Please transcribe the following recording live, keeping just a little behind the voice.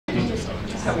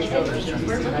Alright,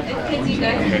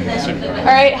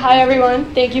 hi everyone.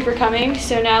 Thank you for coming.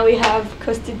 So now we have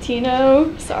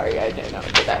Constantino. Sorry, I don't know,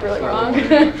 I did that really wrong.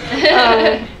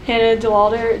 Hannah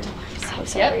Delawter. So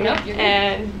sorry. Yep, no,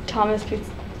 and Thomas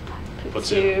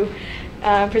Putzu.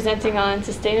 Presenting on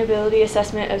sustainability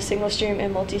assessment of single-stream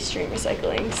and multi-stream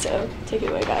recycling. So take it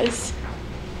away, guys.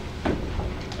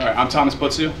 All right, I'm Thomas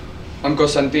Putzu. I'm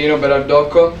Constantino,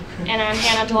 Berradocco. And I'm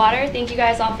Hannah Delawter. Thank you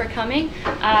guys all for coming.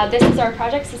 This is our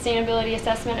project, Sustainability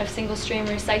Assessment of Single-Stream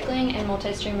Recycling and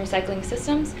Multi-Stream Recycling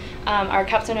Systems. Our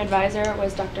capstone advisor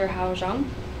was Dr. Hao Zhang.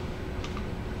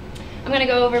 I'm going to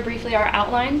go over briefly our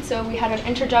outline. So we had an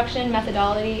introduction,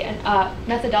 methodology,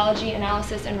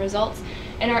 analysis, and results.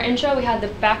 In our intro, we had the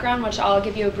background, which I'll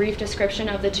give you a brief description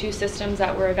of the two systems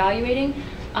that we're evaluating,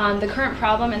 the current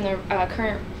problem and the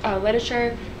current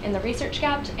literature in the research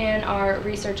gap, and our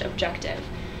research objective.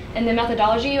 In the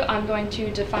methodology, I'm going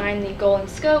to define the goal and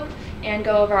scope and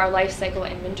go over our life cycle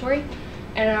inventory.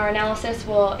 And in our analysis,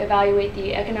 we'll evaluate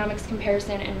the economics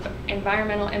comparison and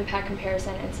environmental impact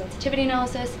comparison and sensitivity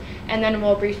analysis, and then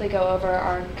we'll briefly go over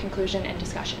our conclusion and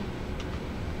discussion.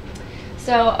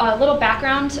 So a little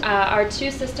background, our two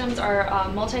systems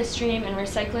are multi-stream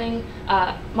recycling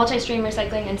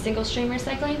and single-stream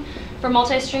recycling. For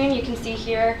multi-stream, you can see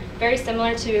here, very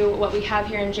similar to what we have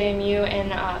here in JMU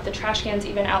and the trash cans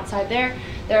even outside there.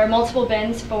 There are multiple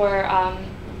bins for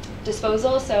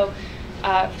disposal. So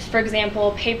for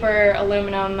example, paper,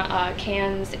 aluminum,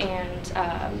 cans, and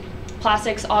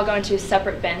plastics all go into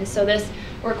separate bins. So this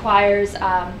requires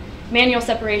manual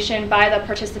separation by the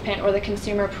participant or the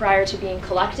consumer prior to being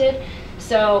collected.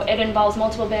 So it involves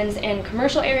multiple bins in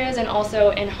commercial areas and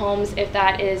also in homes if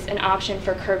that is an option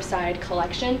for curbside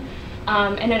collection.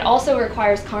 And it also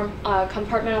requires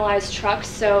compartmentalized trucks.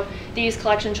 So these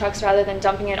collection trucks, rather than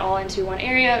dumping it all into one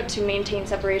area to maintain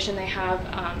separation, they have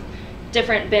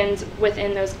different bins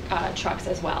within those trucks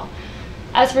as well.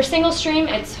 As for single stream,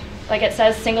 it's like it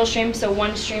says, single stream, so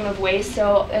one stream of waste.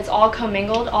 So it's all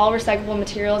commingled. All recyclable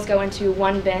materials go into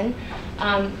one bin,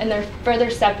 and they're further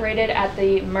separated at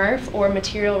the MRF, or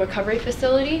material recovery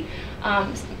facility.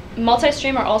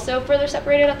 Multi-stream are also further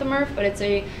separated at the MRF, but it's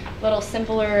a little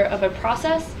simpler of a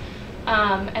process.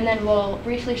 And then we'll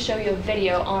briefly show you a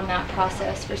video on that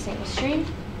process for single stream.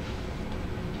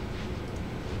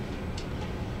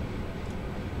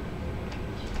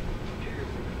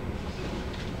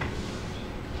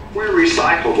 Where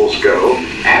recyclables go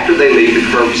after they leave the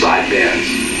curbside bins.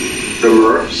 The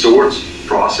MRF sorts,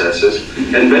 processes,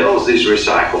 and bales these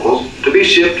recyclables to be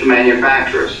shipped to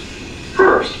manufacturers.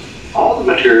 First, all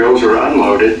the materials are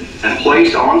unloaded and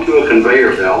placed onto a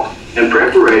conveyor belt in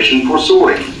preparation for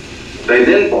sorting. They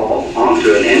then fall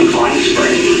onto an inclined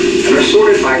screen and are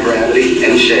sorted by gravity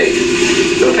and shape.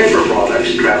 The paper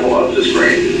products travel up the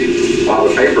screen. While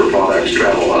the paper products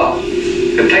travel up,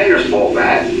 containers fall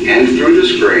back and through the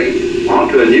screen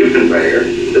onto a new conveyor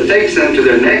that takes them to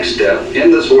their next step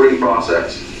in the sorting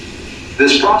process.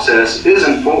 This process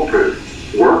isn't foolproof.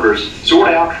 Workers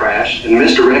sort out trash and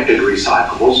misdirected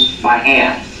recyclables by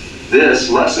hand. This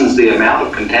lessens the amount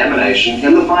of contamination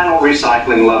in the final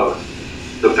recycling load.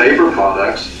 The paper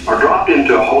products are dropped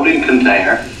into a holding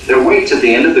container that waits at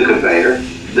the end of the conveyor,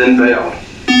 then baled.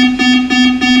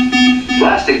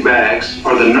 Plastic bags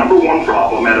are the #1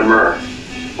 problem at a MRF.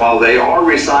 While they are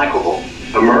recyclable,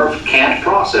 a MRF can't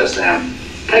process them.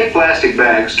 Take plastic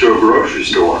bags to a grocery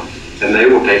store, and they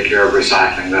will take care of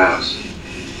recycling those.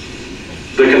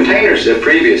 The containers that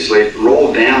previously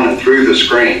rolled down and through the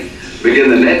screen begin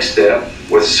the next step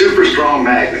with super strong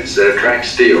magnets that attract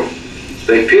steel.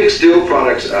 They pick steel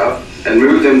products up and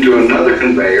move them to another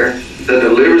conveyor that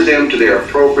delivers them to their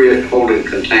appropriate holding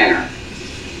container.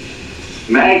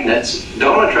 Magnets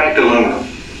don't attract aluminum,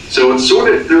 so it's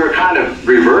sorted through a kind of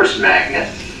reverse magnet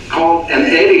called an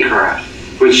eddy current,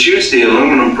 which shoots the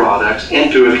aluminum products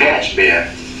into a catch bin.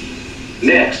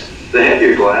 Next, the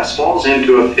heavier glass falls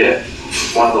into a pit,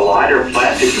 while the lighter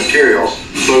plastic materials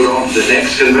float onto the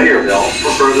next conveyor belt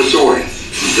for further sorting.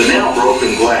 The now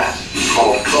broken glass,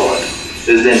 called cullet,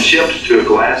 is then shipped to a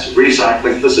glass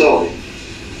recycling facility.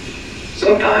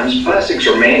 Sometimes plastics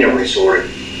are manually sorted,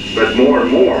 but more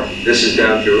and more this is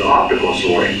done through optical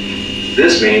sorting.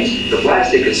 This means the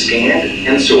plastic is scanned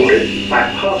and sorted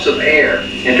by puffs of air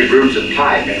into groups of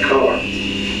type and color.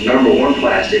 #1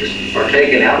 plastics are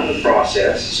taken out of the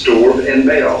process, stored, and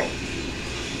baled.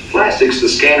 Plastics the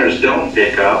scanners don't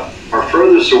pick up are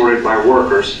further sorted by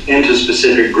workers into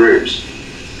specific groups.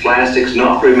 Plastics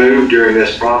not removed during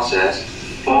this process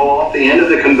fall off the end of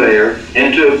the conveyor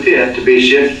into a pit to be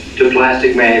shipped to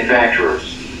plastic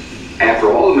manufacturers.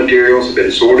 After all the materials have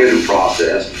been sorted and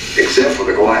processed, except for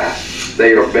the glass,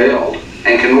 They are baled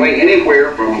and can weigh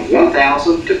anywhere from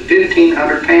 1,000 to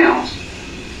 1,500 pounds.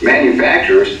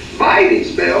 Manufacturers buy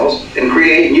these bales and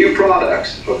create new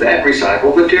products of that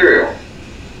recycled material.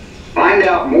 Find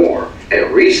out more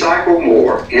at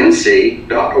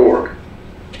recyclemorenc.org.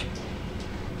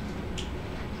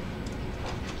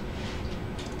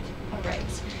 All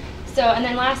right. So, and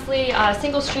then lastly,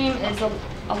 single stream is a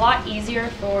lot easier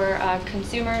for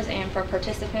consumers and for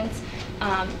participants.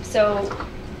 So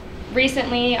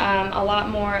recently, a lot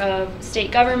more of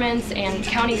state governments and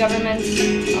county governments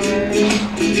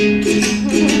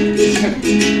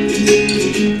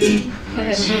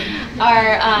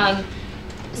are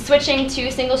switching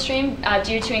to single stream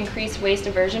due to increased waste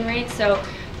diversion rates. So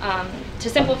to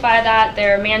simplify that,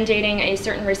 they're mandating a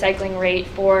certain recycling rate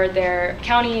for their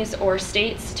counties or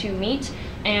states to meet,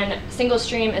 and single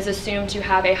stream is assumed to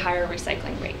have a higher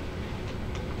recycling rate.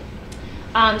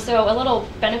 So a little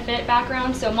benefit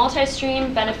background. So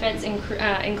multi-stream benefits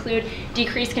include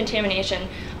decreased contamination.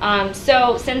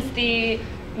 So since the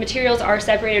materials are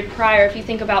separated prior, if you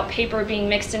think about paper being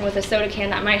mixed in with a soda can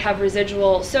that might have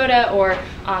residual soda or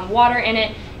water in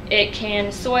it, it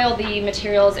can soil the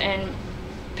materials and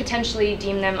potentially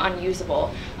deem them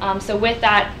unusable. So with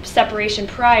that separation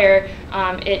prior,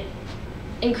 it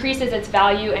increases its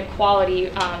value and quality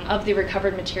of the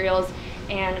recovered materials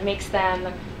and makes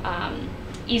them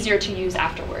easier to use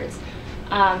afterwards,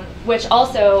 which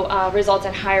also results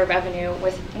in higher revenue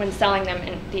when selling them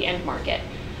in the end market.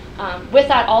 With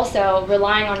that also,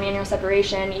 relying on manual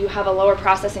separation, you have a lower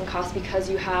processing cost because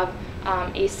you have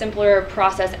a simpler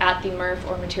process at the MRF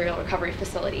or material recovery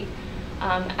facility.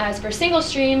 As for single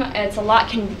stream, it's a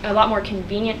lot more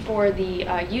convenient for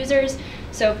the users.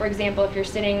 So for example, if you're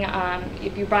sitting,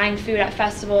 if you're buying food at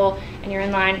festival and you're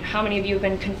in line, how many of you have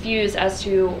been confused as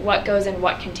to what goes in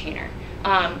what container?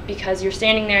 Because you're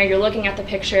standing there, you're looking at the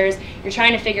pictures, you're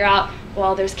trying to figure out,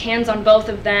 well, there's cans on both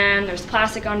of them, there's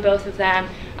plastic on both of them.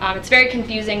 It's very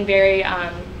confusing, very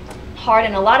hard,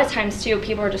 and a lot of times too,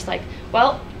 people are just like,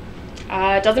 well,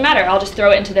 it doesn't matter, I'll just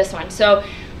throw it into this one. So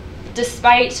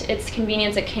despite its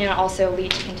convenience, it can also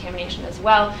lead to contamination as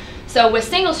well. So with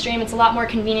single stream, it's a lot more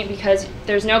convenient because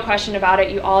there's no question about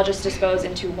it, you all just dispose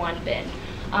into one bin.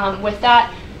 With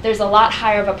that, there's a lot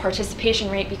higher of a participation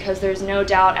rate because there's no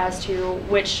doubt as to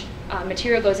which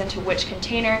material goes into which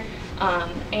container.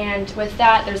 And with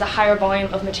that, there's a higher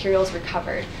volume of materials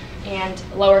recovered and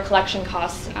lower collection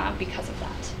costs because of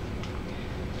that.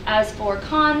 As for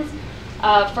cons,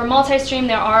 for multi-stream,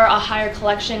 there are a higher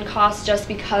collection cost just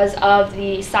because of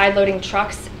the side-loading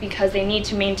trucks, because they need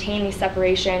to maintain the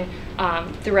separation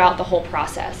throughout the whole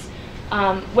process.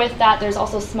 With that, there's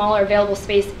also smaller available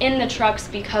space in the trucks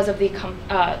because of the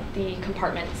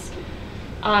compartments.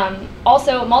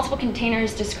 Also, multiple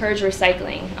containers discourage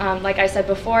recycling. Like I said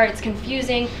before, it's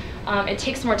confusing, it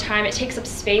takes more time, it takes up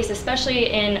space,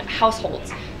 especially in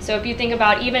households. So if you think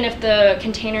about, even if the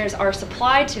containers are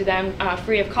supplied to them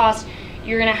free of cost,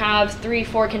 you're going to have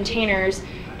 3-4 containers,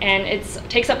 and it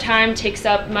takes up time, takes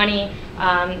up money,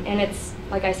 and it's,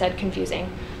 like I said,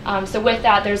 confusing. So with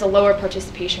that, there's a lower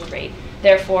participation rate,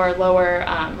 therefore lower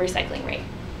recycling rate.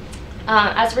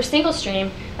 As for single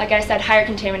stream, like I said, higher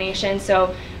contamination.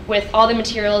 So with all the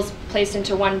materials placed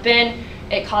into one bin,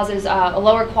 it causes a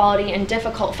lower quality and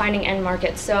difficult finding end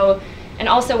markets. So, and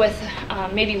also with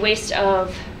maybe waste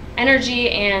of energy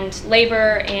and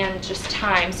labor and just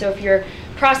time. So if you're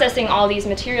processing all these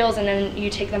materials and then you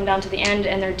take them down to the end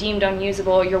and they're deemed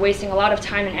unusable, you're wasting a lot of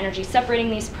time and energy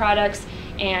separating these products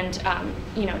and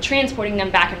transporting them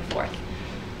back and forth.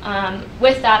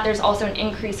 With that, there's also an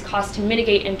increased cost to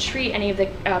mitigate and treat any of the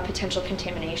potential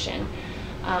contamination.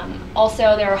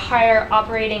 Also, there are higher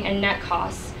operating and net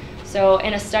costs. So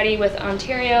in a study with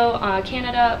Ontario,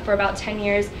 Canada, for about 10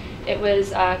 years, it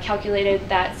was calculated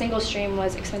that single stream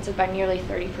was expensive by nearly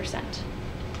 30%.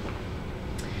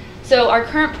 So our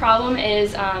current problem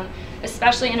is,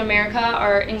 especially in America,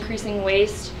 our increasing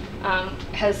waste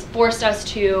has forced us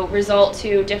to resort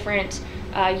to different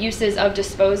uses of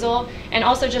disposal, and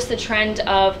also just the trend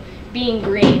of being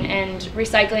green, and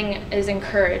recycling is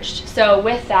encouraged. So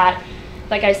with that,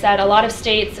 like I said, a lot of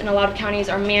states and a lot of counties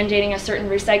are mandating a certain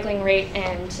recycling rate,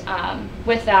 and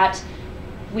with that,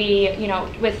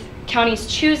 with counties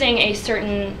choosing a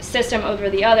certain system over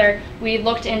the other, we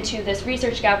looked into this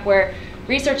research gap where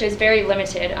research is very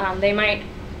limited. They might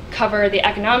cover the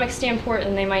economic standpoint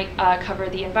and they might cover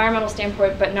the environmental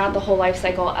standpoint, but not the whole life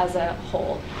cycle as a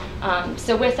whole.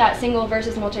 So with that single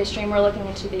versus multi-stream, we're looking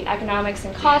into the economics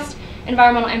and cost,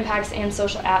 environmental impacts, and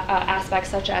social aspects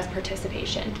such as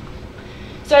participation.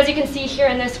 So as you can see here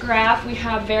in this graph, we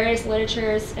have various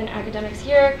literatures and academics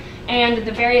here, and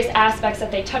the various aspects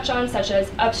that they touch on, such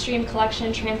as upstream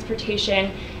collection,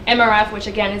 transportation, MRF, which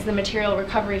again is the material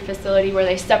recovery facility where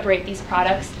they separate these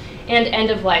products, and end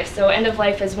of life. So end of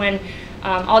life is when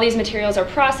all these materials are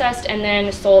processed and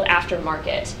then sold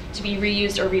aftermarket to be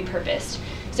reused or repurposed.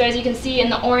 So as you can see in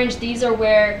the orange, these are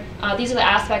the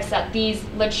aspects that these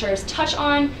literatures touch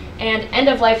on, and end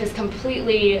of life is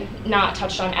completely not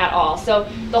touched on at all. So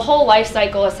the whole life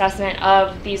cycle assessment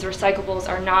of these recyclables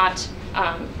are not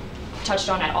touched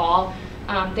on at all.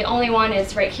 The only one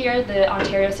is right here, the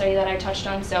Ontario study that I touched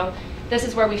on. So this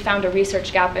is where we found a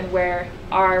research gap and where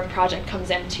our project comes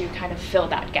in to kind of fill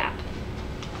that gap.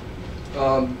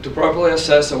 To properly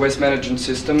assess a waste management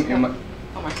system,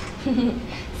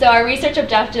 So our research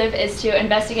objective is to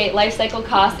investigate life cycle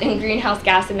costs in greenhouse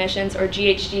gas emissions, or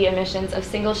GHG emissions, of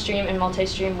single-stream and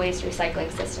multi-stream waste recycling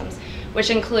systems,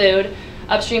 which include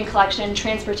upstream collection,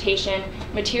 transportation,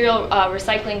 material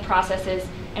recycling processes,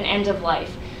 and end of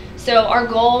life. So our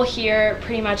goal here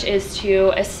pretty much is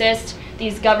to assist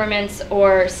these governments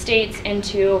or states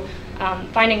into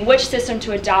finding which system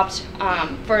to adopt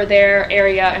for their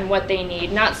area and what they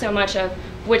need, not so much of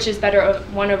which is better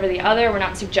one over the other. We're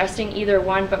not suggesting either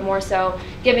one, but more so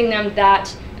giving them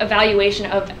that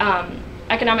evaluation of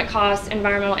economic costs,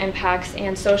 environmental impacts,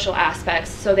 and social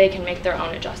aspects so they can make their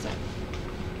own adjustment.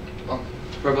 To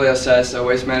properly assess a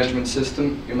waste management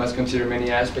system, you must consider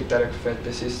many aspects that affect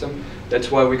the system.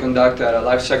 That's why we conduct a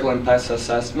life cycle impact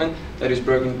assessment that is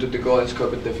broken into the goal and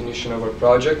scope and definition of our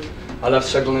project, a life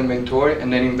cycle inventory,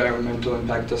 and then environmental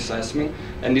impact assessment.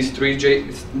 And these three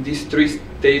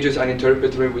stages are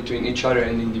interpreted between each other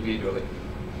and individually.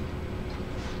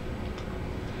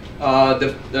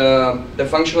 The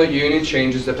functional unit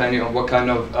changes depending on what kind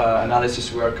of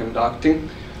analysis we are conducting.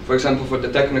 For example, for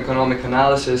the techno-economic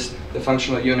analysis, the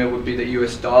functional unit would be the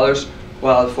US dollars,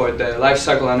 while for the life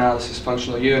cycle analysis,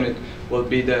 functional unit will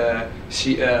be the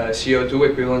CO2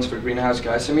 equivalents for greenhouse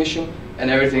gas emission, and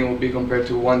everything will be compared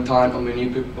to 1 ton of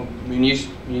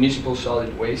municipal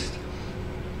solid waste.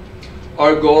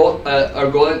 Our goal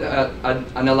at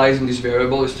analyzing this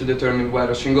variable is to determine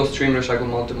whether single-stream recycle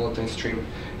multi-stream,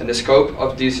 and the scope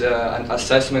of this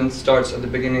assessment starts at the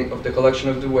beginning of the collection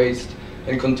of the waste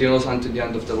and continues until the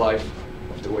end of the life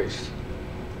of the waste.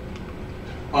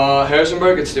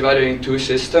 Harrisonburg, it's divided in two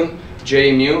systems.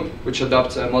 JMU, which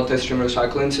adopts a multi-stream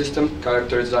recycling system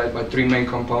characterized by 3 main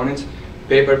components: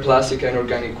 paper, plastic, and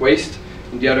organic waste.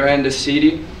 On the other hand, the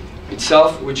city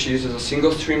itself, which uses a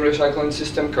single-stream recycling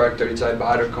system characterized by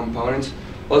other components,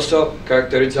 also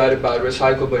characterized by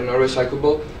recyclable and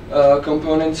non-recyclable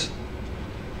components.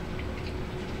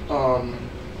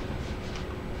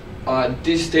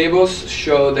 These tables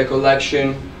show the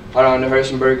collection around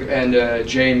Harrisonburg and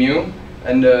JMU,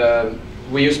 and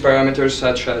we use parameters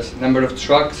such as number of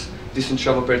trucks, distance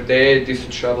traveled per day,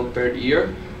 distance traveled per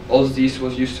year. All these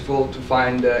was useful to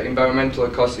find the environmental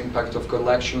and cost impact of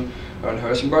collection around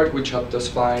Harrisonburg, which helped us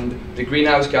find the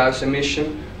greenhouse gas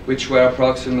emission, which were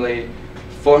approximately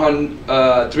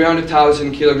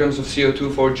 300,000 kilograms of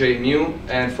CO2 for JMU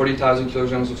and 40,000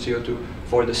 kilograms of CO2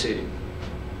 for the city.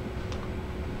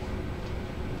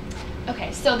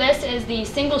 Okay, so this is the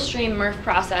single stream MRF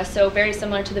process, so very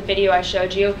similar to the video I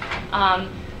showed you.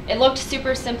 It looked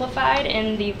super simplified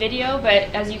in the video, but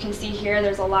as you can see here,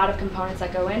 there's a lot of components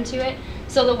that go into it.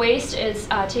 So the waste is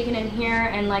taken in here,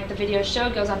 and like the video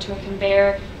showed, goes onto a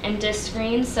conveyor and disc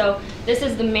screens. So this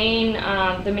is the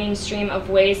main stream of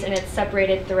waste, and it's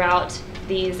separated throughout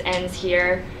these ends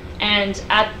here. And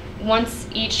once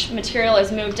each material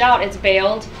is moved out, it's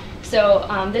baled.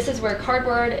 So this is where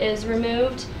cardboard is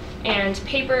removed, and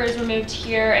paper is removed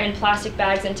here, and plastic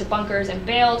bags into bunkers and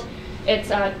baled. It's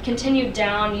continued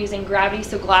down using gravity,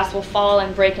 so glass will fall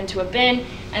and break into a bin,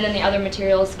 and then the other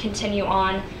materials continue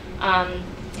on.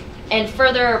 And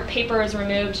further, paper is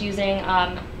removed using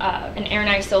an air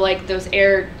knife, so like those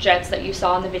air jets that you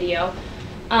saw in the video.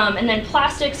 And then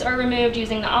plastics are removed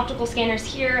using the optical scanners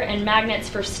here, and magnets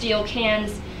for steel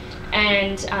cans,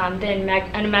 and then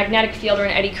a magnetic field or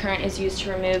an eddy current is used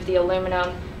to remove the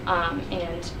aluminum,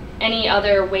 and any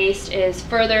other waste is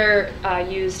further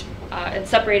used and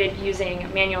separated using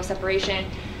manual separation,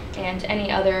 and any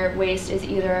other waste is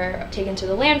either taken to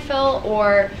the landfill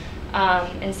or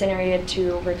incinerated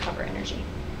to recover energy.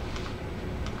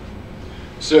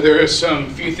 So there are some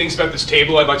few things about this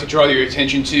table I'd like to draw your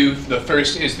attention to. The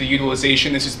first is the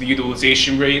utilization. This is the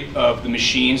utilization rate of the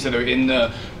machines that are in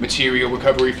the material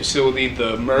recovery facility,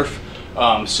 the MRF.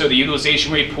 So the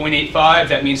utilization rate 0.85,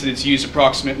 that means that it's used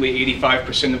approximately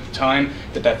 85% of the time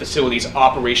that facility is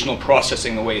operational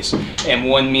processing the waste. And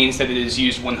 1 means that it is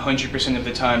used 100% of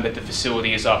the time that the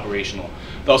facility is operational.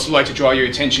 I'd also like to draw your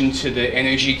attention to the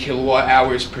energy kilowatt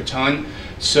hours per ton.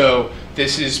 So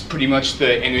this is pretty much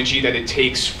the energy that it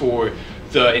takes for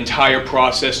the entire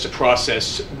process to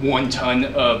process 1 ton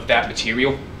of that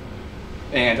material.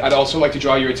 And I'd also like to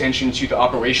draw your attention to the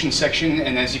operations section,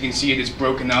 and as you can see, it is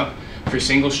broken up. For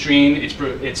single stream,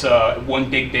 it's one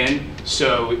big bin,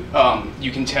 so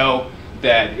you can tell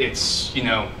that it's, you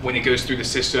know, when it goes through the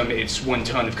system, it's 1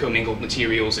 ton of commingled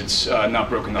materials. It's not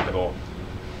broken up at all.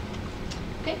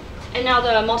 Okay, and now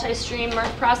the multi-stream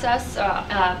MRF process,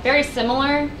 very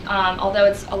similar, although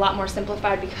it's a lot more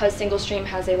simplified because single stream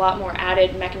has a lot more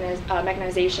added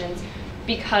mechanizations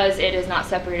because it is not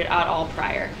separated at all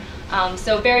prior.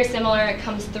 So very similar, it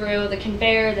comes through the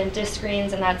conveyor, then disc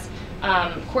screens, and that's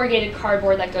corrugated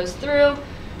cardboard that goes through,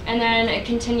 and then it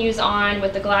continues on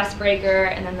with the glass breaker,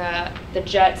 and then the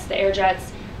jets, the air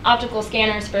jets, optical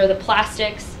scanners for the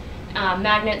plastics,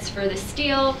 magnets for the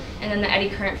steel, and then the eddy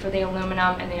current for the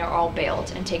aluminum, and they are all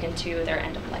baled and taken to their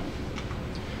end of life.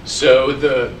 So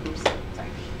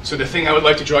the thing I would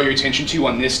like to draw your attention to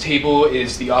on this table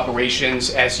is the operations.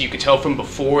 As you could tell from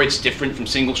before, it's different from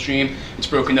single stream. It's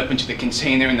broken up into the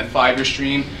container and the fiber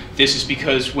stream. This is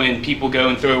because when people go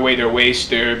and throw away their waste,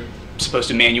 they're supposed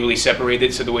to manually separate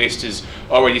it, so the waste is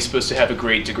already supposed to have a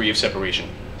great degree of separation.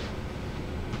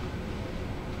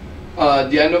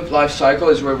 The end of life cycle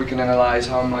is where we can analyze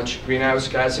how much greenhouse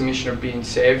gas emissions are being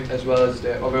saved, as well as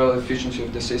the overall efficiency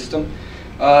of the system.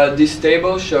 This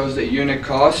table shows the unit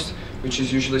cost, which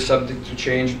is usually subject to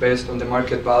change based on the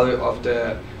market value of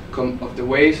the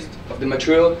waste, of the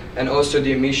material, and also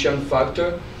the emission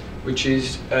factor, which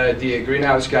is the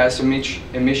greenhouse gas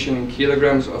emission in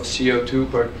kilograms of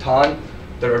CO2 per ton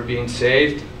that are being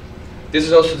saved. This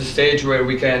is also the stage where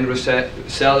we can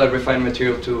sell a refined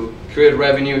material to create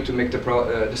revenue to make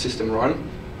the system run.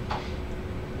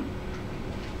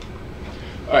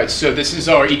 All right, so this is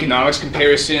our economics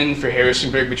comparison for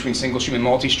Harrisonburg between single stream and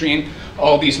multi-stream.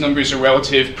 All these numbers are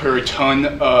relative per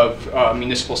ton of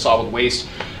municipal solid waste.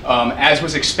 As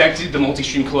was expected, the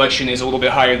multi-stream collection is a little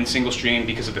bit higher than single stream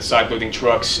because of the side-loading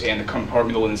trucks and the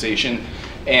compartmentalization.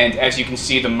 And as you can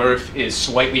see, the MRF is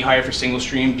slightly higher for single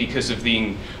stream because of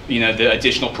the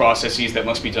additional processes that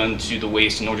must be done to the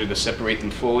waste in order to separate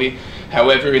them fully.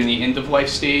 However, in the end-of-life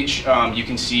stage, you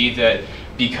can see that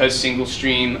because single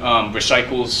stream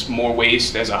recycles more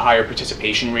waste as a higher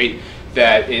participation rate,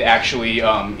 that it actually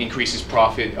increases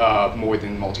profit more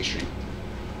than multi-stream.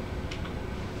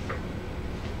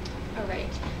 All right,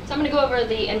 so I'm going to go over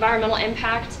the environmental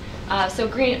impact.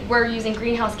 We're using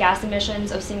greenhouse gas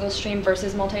emissions of single stream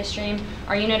versus multi-stream.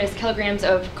 Our unit is kilograms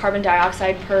of carbon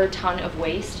dioxide per ton of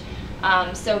waste.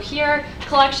 So here,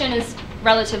 collection is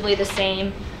relatively the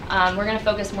same. We're going to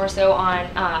focus more so on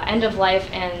end of life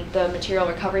and the material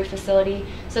recovery facility.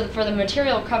 So for the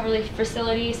material recovery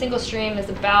facility, single stream is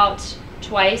about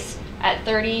twice at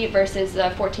 30 versus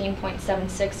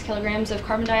 14.76 kilograms of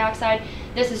carbon dioxide.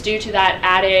 This is due to that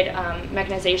added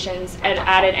mechanizations and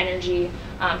added energy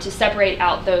to separate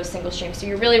out those single streams. So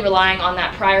you're really relying on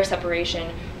that prior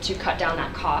separation to cut down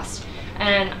that cost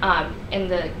and in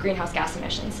the greenhouse gas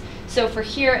emissions. So for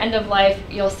here, end of life,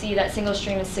 you'll see that single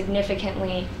stream is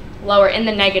significantly lower in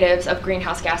the negatives of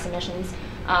greenhouse gas emissions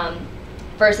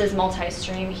versus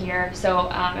multi-stream here. So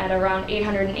at around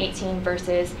 818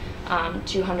 versus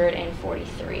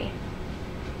 243.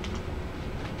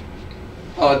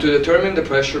 To determine the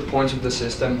pressure points of the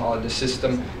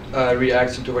system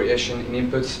reacts to variation in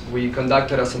inputs, we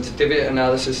conducted a sensitivity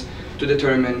analysis to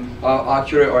determine how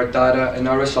accurate our data and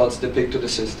our results depict to the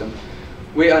system.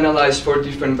 We analyzed 4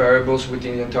 different variables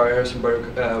within the entire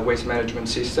Harrisonburg waste management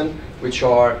system, which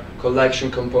are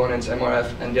collection, components,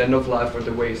 MRF, and the end of life for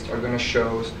the waste are going to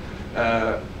show us,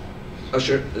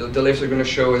 the lifts are going to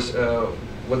show us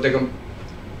what they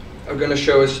are going to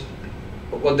show us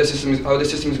what the system is, how the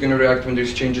system is going to react when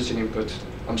there's changes in input.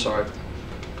 I'm sorry.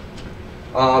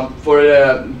 For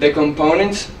the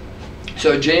components,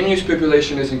 so JMU's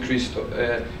population has increased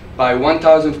by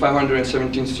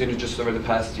 1,517 students just over the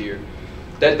past year.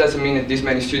 That doesn't mean that this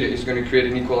many students is going to create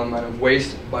an equal amount of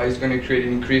waste, but it's going to create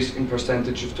an increase in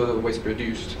percentage of total waste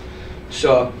produced.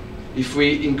 So if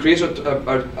we increase our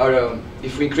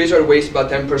waste by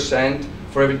 10%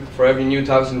 for every new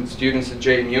 1,000 students at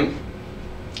JMU,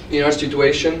 in our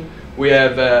situation we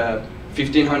have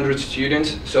 1,500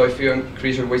 students. So if we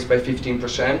increase our waste by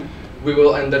 15%, we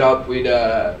will end up with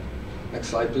next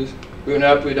slide please. We will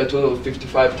end up with a total of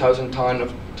 55,000 tons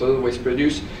of total waste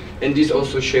produced. And this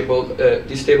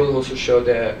table also show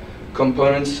the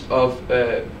components of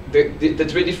the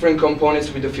 3 different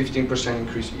components with a 15%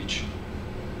 increase each.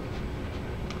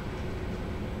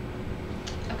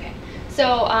 Okay,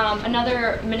 So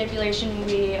another manipulation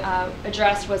we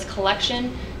addressed was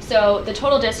collection. So the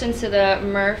total distance to the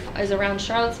MRF is around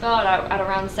Charlottesville at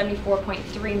around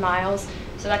 74.3 miles.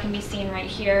 So that can be seen right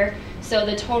here. So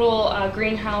the total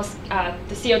greenhouse,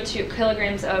 the CO2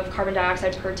 kilograms of carbon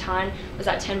dioxide per ton was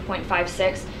at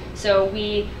 10.56. So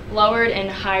we lowered and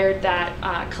highered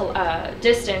that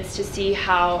distance to see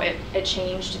how it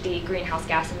changed the greenhouse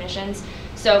gas emissions.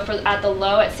 So at the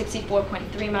low at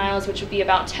 64.3 miles, which would be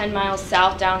about 10 miles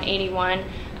south down 81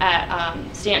 at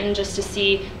Stanton, just to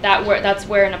see that's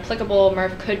where an applicable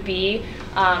MRF could be.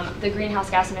 The greenhouse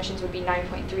gas emissions would be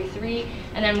 9.33,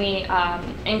 and then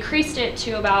we increased it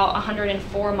to about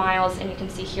 104 miles, and you can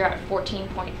see here at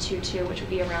 14.22, which would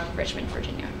be around Richmond,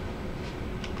 Virginia.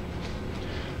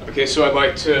 Okay, so I'd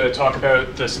like to talk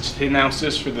about the sensitivity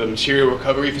analysis for the material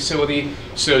recovery facility.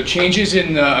 So changes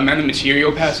in the amount of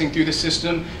material passing through the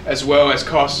system, as well as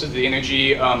costs of the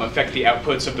energy, affect the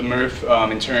outputs of the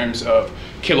MRF in terms of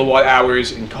kilowatt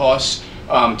hours and costs.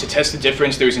 To test the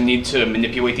difference, there's a need to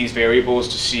manipulate these variables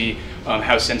to see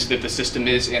how sensitive the system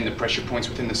is and the pressure points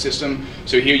within the system.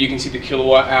 So here you can see the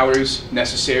kilowatt hours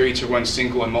necessary to run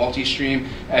single and multi-stream.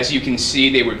 As you can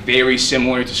see, they were very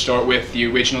similar to start with. The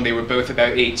original, they were both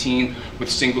about 18,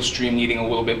 with single stream needing a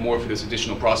little bit more for those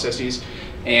additional processes.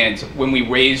 And when we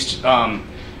raised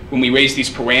these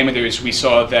parameters, we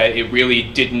saw that it really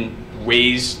didn't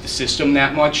raise the system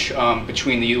that much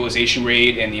between the utilization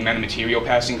rate and the amount of material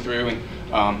passing through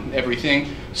and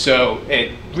everything. So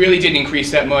it really didn't increase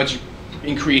that much.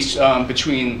 Increased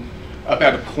between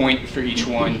about a point for each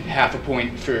one, half a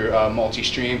point for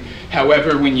multi-stream.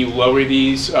 However, when you lower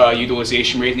these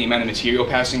utilization rate and the amount of material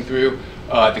passing through,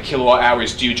 the kilowatt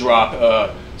hours do drop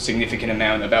a significant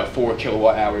amount, about 4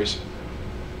 kilowatt hours.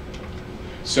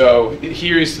 So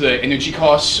here's the energy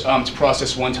costs to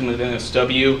process 1 ton of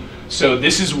NSW. So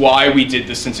this is why we did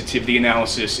the sensitivity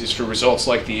analysis, is for results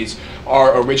like these.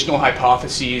 Our original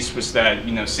hypotheses was that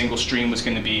single stream was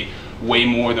going to be way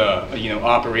more to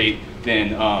operate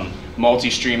than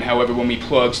multi-stream. However, when we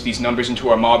plugged these numbers into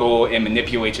our model and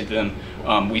manipulated them,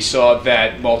 we saw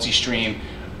that multi-stream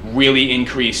really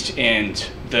increased, and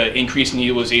the increase in the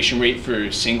utilization rate for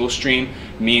single stream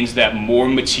means that more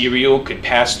material could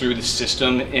pass through the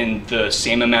system in the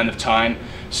same amount of time.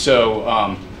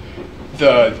 So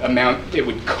the amount it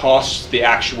would cost the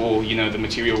actual, the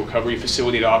material recovery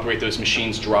facility to operate those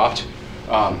machines dropped.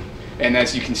 And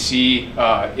as you can see,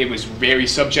 it was very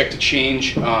subject to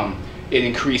change. It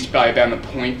increased by about a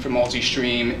point for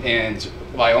multi-stream, and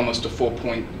by almost a full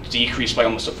point, decreased by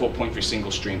almost a full point for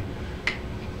single stream.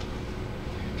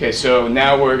 Okay, so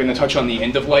now we're going to touch on the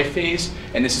end-of-life phase,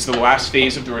 and this is the last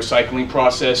phase of the recycling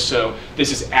process. So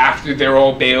this is after they're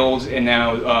all baled, and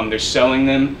now they're selling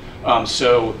them.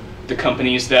 So the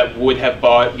companies that would have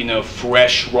bought,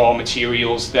 fresh raw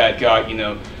materials that got,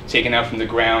 taken out from the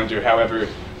ground, or however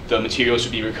the materials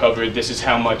would be recovered, this is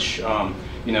how much, how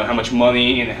much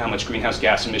money and how much greenhouse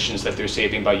gas emissions that they're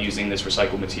saving by using this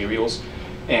recycled materials.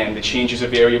 And the changes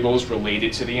of variables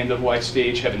related to the end-of-life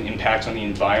stage have an impact on the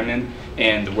environment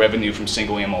and the revenue from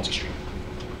single and multi-stream.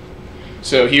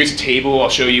 So here's a table. I'll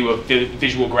show you a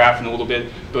visual graph in a little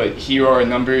bit, but here are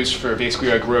numbers for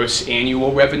basically our gross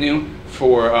annual revenue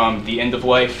for the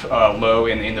end-of-life low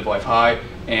and the end-of-life high,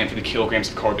 and for the kilograms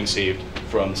of carbon saved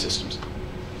from the systems.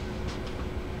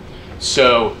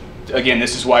 So again,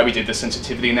 this is why we did the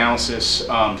sensitivity analysis.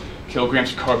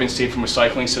 Kilograms of carbon saved from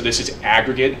recycling, so this is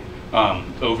aggregate.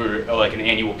 Over like an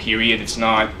annual period. It's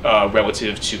not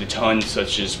relative to the ton,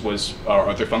 such as was our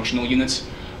other functional units.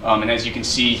 And as you can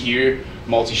see here,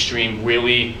 multi-stream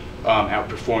really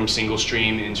outperformed single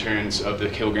stream in terms of the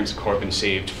kilograms of carbon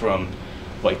saved from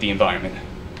the environment.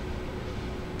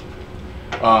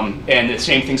 And the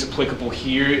same thing's applicable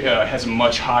here. It has a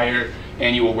much higher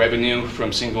annual revenue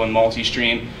from single and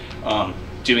multi-stream.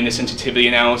 Doing the sensitivity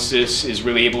analysis is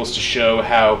really able to show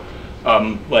how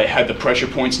had the pressure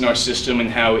points in our system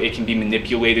and how it can be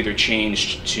manipulated or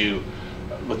changed to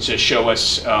show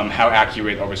us how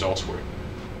accurate our results were.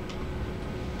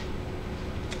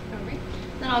 All right.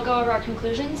 Then I'll go over our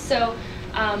conclusions. So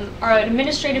our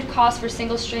administrative cost for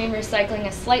single stream recycling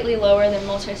is slightly lower than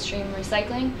multi-stream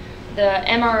recycling. The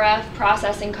MRF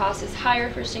processing cost is higher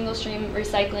for single stream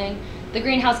recycling. The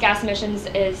greenhouse gas emissions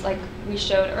is, like we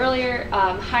showed earlier,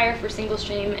 higher for single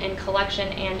stream in collection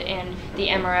and in the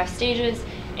MRF stages.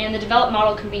 And the developed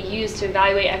model can be used to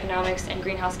evaluate economics and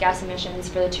greenhouse gas emissions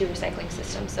for the 2 recycling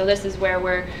systems. So this is where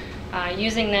we're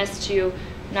using this to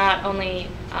not only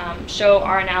show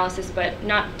our analysis, but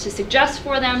not to suggest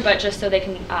for them, but just so they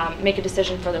can make a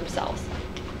decision for themselves.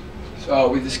 So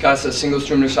we discussed that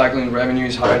single-stream recycling revenue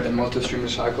is higher than multi-stream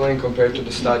recycling compared to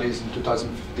the studies in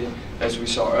 2015, as we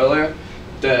saw earlier.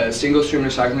 The single-stream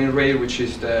recycling rate, which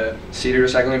is the city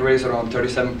recycling rate, is around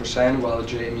 37%, while the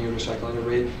JMU recycling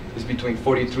rate is between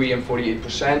 43 and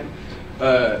 48%.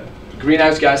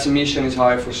 Greenhouse gas emission is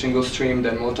higher for single-stream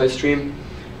than multi-stream,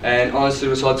 and honestly, the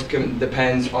results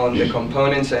depends on the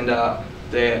components and how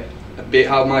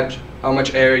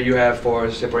much area you have for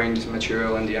separating this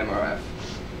material and the MRF.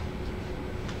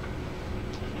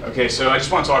 Okay, so I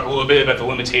just want to talk a little bit about the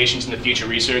limitations in the future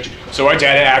research. So our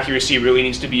data accuracy really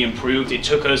needs to be improved. It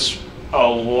took us a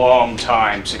long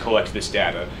time to collect this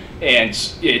data, and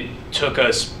it took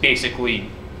us basically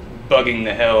bugging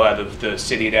the hell out of the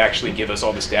city to actually give us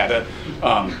all this data.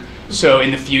 So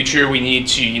in the future, we need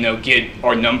to get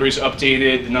our numbers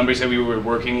updated. The numbers that we were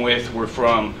working with were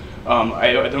from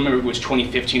I don't remember if it was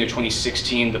 2015 or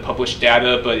 2016, the published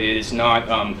data, but it is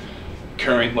not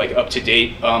current, like up to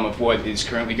date of what is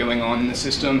currently going on in the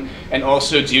system. And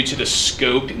also due to the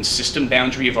scope and system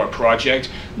boundary of our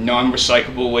project,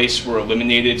 non-recyclable wastes were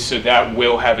eliminated, so that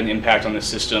will have an impact on the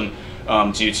system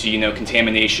due to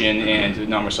contamination and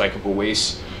non-recyclable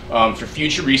wastes. For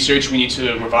future research, we need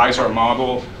to revise our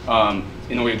model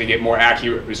in order to get more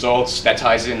accurate results. That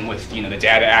ties in with the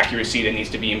data accuracy that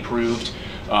needs to be improved.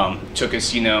 Took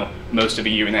us most of a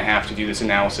year and a half to do this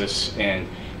analysis and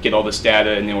get all this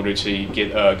data in order to get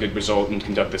a good result and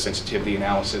conduct the sensitivity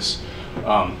analysis.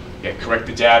 Correct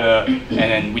the data, and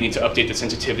then we need to update the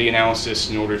sensitivity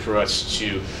analysis in order for us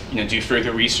to do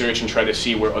further research and try to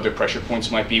see where other pressure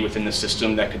points might be within the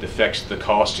system that could affect the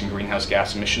cost and greenhouse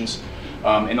gas emissions.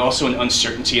 And also an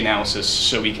uncertainty analysis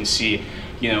so we can see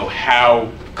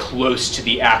how close to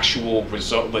the actual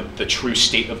result, like the true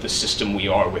state of the system we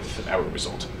are with our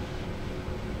result.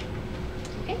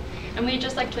 And we'd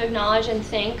just like to acknowledge and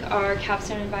thank our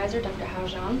capstone advisor, Dr. Hao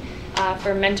Zhang,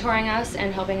 for mentoring us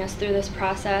and helping us through this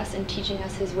process and teaching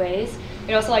us his ways.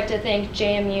 We'd also like to thank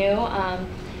JMU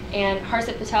and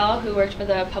Harsit Patel, who worked for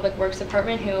the Public Works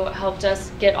Department, who helped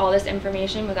us get all this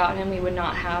information. Without him, we would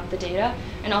not have the data.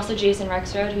 And also Jason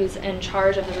Rexroad, who's in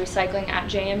charge of the recycling at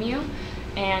JMU.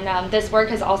 And this work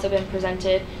has also been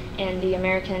presented in the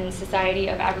American Society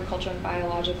of Agricultural and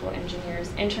Biological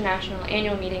Engineers International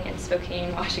Annual Meeting in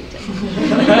Spokane, Washington.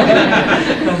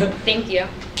 Thank you.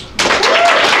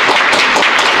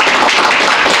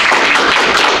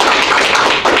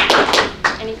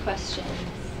 Any questions?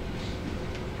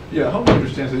 Yeah, help me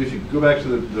understand that if you go back to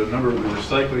the number of the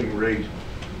recycling rate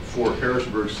for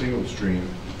Harrisburg single stream,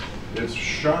 it's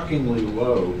shockingly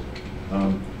low.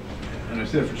 And I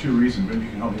say that for two reasons. Maybe you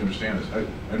can help me understand this.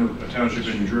 I know a township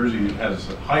in New Jersey has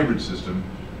a hybrid system,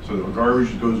 so the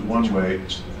garbage goes one way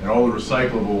and all the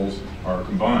recyclables are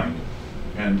combined.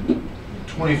 And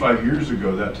 25 years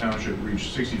ago, that township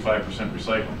reached 65%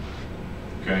 recycling.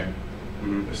 Okay?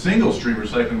 A single stream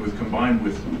recycling combined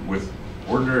with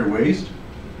ordinary waste,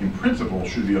 in principle,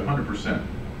 should be 100%.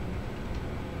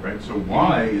 Right? So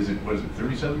why is it, what is it,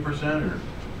 37% or?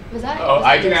 Was that? Oh,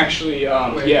 I can actually,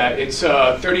 yeah, it's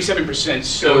 37%.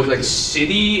 So the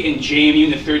city and JMU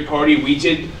and the third party, we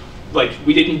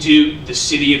didn't do the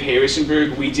city of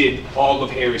Harrisonburg, we did all of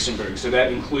Harrisonburg. So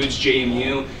that includes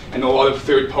JMU and a lot of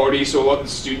third parties. So a lot of the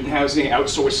student housing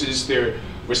outsources their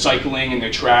recycling and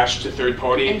their trash to third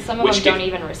party. And some of them don't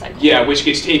even recycle. Yeah, which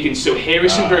gets taken. So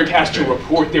Harrisonburg has to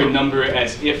report their number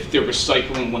as if they're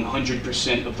recycling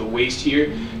 100% of the waste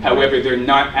here. However, they're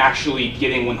not actually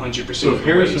getting 100% of the waste. So if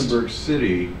Harrisonburg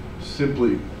City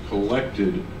simply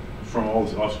collected from all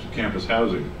this off-campus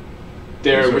housing,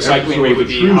 their recycling rate would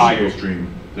be higher.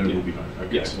 Stream, then it would be higher.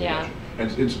 Okay. Yes. Yeah.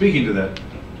 And speaking to that,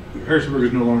 Harrisonburg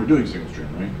is no longer doing single stream,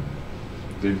 right?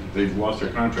 They've lost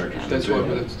their contract. Yeah. That's what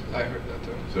I heard that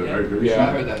too. So yeah.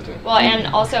 I heard that too. Well, and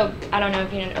also, I don't know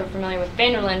if you are familiar with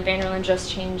Vanderland. Vanderland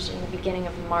just changed in the beginning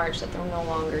of March that they're no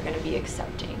longer going to be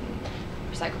accepting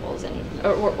recyclables and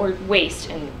or waste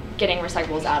and getting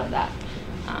recyclables out of that.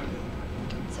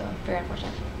 So very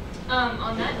unfortunate.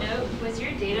 On that note, was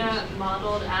your data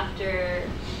modeled after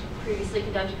previously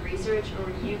conducted research,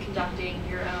 or were you conducting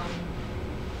your own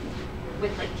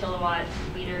with like kilowatt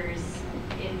meters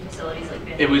in facilities like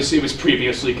Vanderland? It was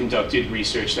previously conducted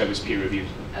research that was peer reviewed.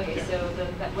 Okay, Yeah. so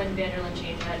when Vanderland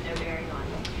changed, it had no bearing on.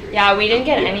 Yeah, we didn't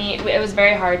get any. It was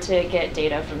very hard to get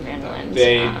data from Vanderland.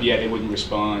 They wouldn't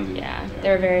respond. And, yeah, they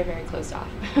were very, very closed off.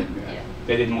 Yeah.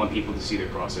 They didn't want people to see their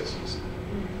processes.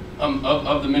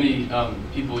 Of the many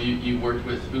people you worked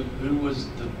with, who was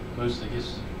the most, I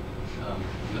guess,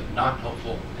 not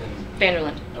helpful in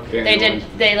Vanderland. Okay. They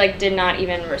did not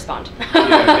even respond.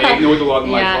 Yeah, they ignored a lot of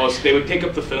my Yeah. calls. They would pick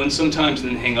up the phone sometimes and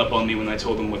then hang up on me when I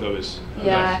told them what I was.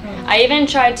 Yeah, I even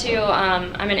tried to.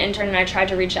 I'm an intern, and I tried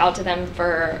to reach out to them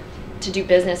to do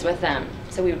business with them,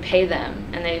 so we would pay them,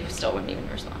 and they still wouldn't even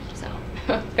respond. So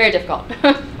very difficult.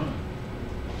 I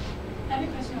have a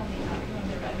question on the outcome of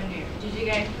the revenue. Did you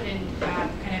guys put in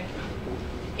kind of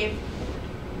if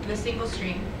the single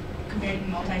stream compared to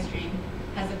the multi-stream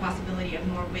has the possibility of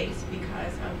more waste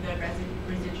because of the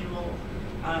residual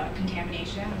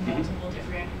contamination of multiple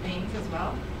different things as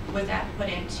well? Was that put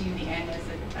into the end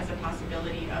as a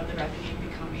possibility of the revenue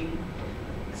becoming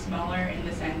smaller in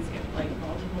the sense if like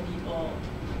multiple people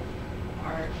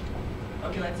are,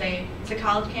 okay, let's say it's a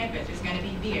college campus, there's going to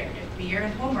be beer. If beer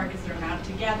and homework is thrown out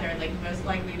together, like most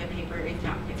likely the paper is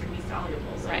not, it's going to be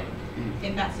soluble. So Right.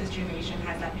 in that situation,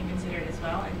 has that been considered as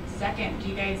well? And second, do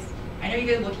you guys, I know you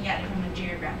guys are looking at it from a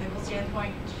geographical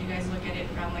standpoint, do you guys look at it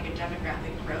from like a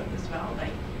demographic growth as well?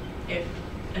 Like if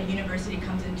a university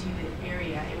comes into the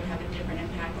area, it would have a different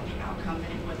impact on the outcome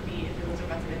than it would be if it was a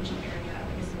residential area,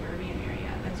 like a suburban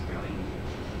area that's growing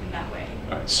in that way.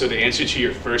 All right, so the answer to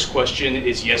your first question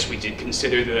is yes, we did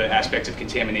consider the aspect of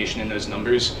contamination in those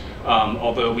numbers,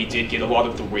 although we did get a lot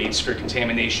of the rates for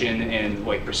contamination and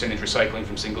like percentage recycling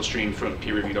from single stream from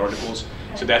peer-reviewed articles.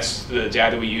 So that's the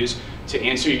data we use. To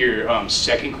answer your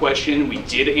second question, we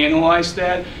did analyze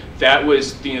that. That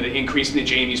was the increase in the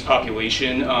JMU's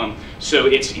population. So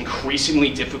it's increasingly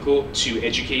difficult to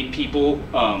educate people,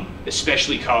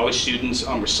 especially college students,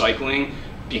 on recycling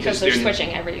because they're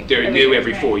switching every new year.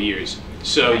 every 4 years.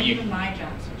 So Not you even my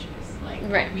job switches. Like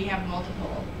Right. we have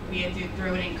multiple. We had to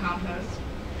throw it in compost,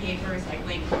 paper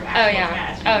recycling for Oh actual yeah.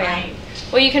 trash. Oh yeah.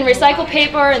 Well, you can recycle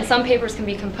paper, and some papers can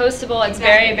be compostable. It's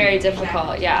Exactly. very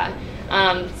difficult. Yeah.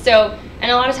 And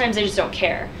a lot of times they just don't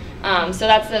care. So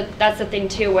that's the thing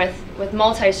too with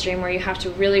multi-stream, where you have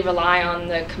to really rely on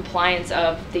the compliance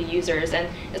of the users, and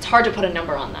it's hard to put a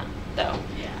number on that though.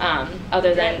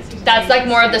 Other than that's like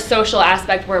more of the social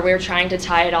aspect where we're trying to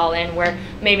tie it all in, where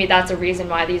maybe that's a reason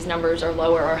why these numbers are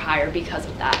lower or higher because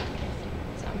of that.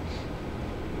 So.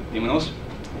 Anyone else?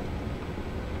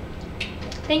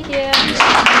 Thank you.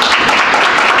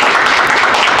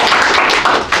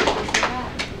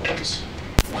 Thanks.